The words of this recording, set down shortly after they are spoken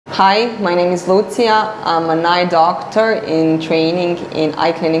Hi, my name is Lucija. I'm an eye doctor in training in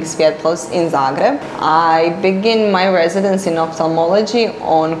Clinic Svjetlost in Zagreb. I begin my residence in ophthalmology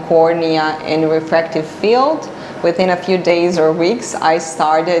on cornea and refractive field. Within a few days or weeks, I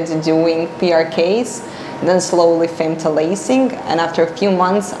started doing PRKs, then slowly femtolacing, and after a few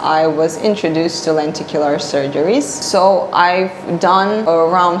months I was introduced to lenticular surgeries. So I've done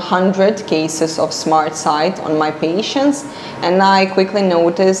around 100 cases of SmartSight on my patients, and I quickly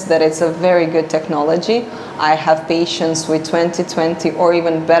noticed that it's a very good technology. I have patients with 20/20 or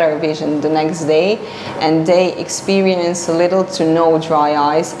even better vision the next day, and they experience little to no dry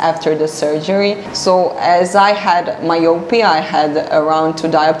eyes after the surgery. So as I had myopia, I had around 2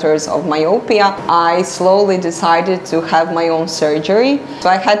 diopters of myopia, I slowly decided to have my own surgery. So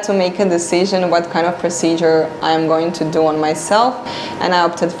I had to make a decision what kind of procedure I'm going to do on myself, and I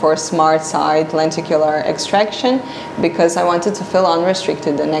opted for SmartSight lenticular extraction because I wanted to feel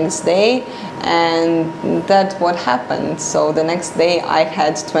unrestricted the next day, and that's what happened. So the next day I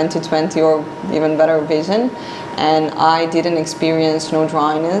had 20/20 or even better vision, and I didn't experience no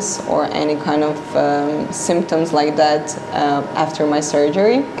dryness or any kind of symptoms like that after my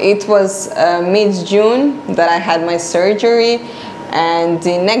surgery. It was mid-June that I had my surgery, and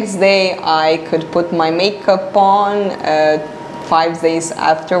the next day I could put my makeup on. 5 days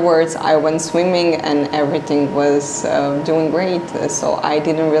afterwards I went swimming and everything was doing great, so I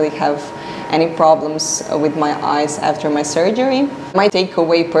didn't really have any problems with my eyes after my surgery. My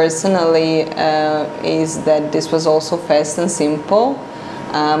takeaway personally is that this was also fast and simple.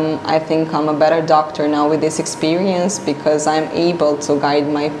 I think I'm a better doctor now with this experience because I'm able to guide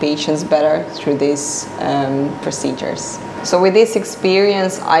my patients better through these procedures. So with this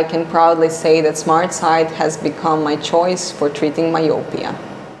experience, I can proudly say that SmartSight has become my choice for treating myopia.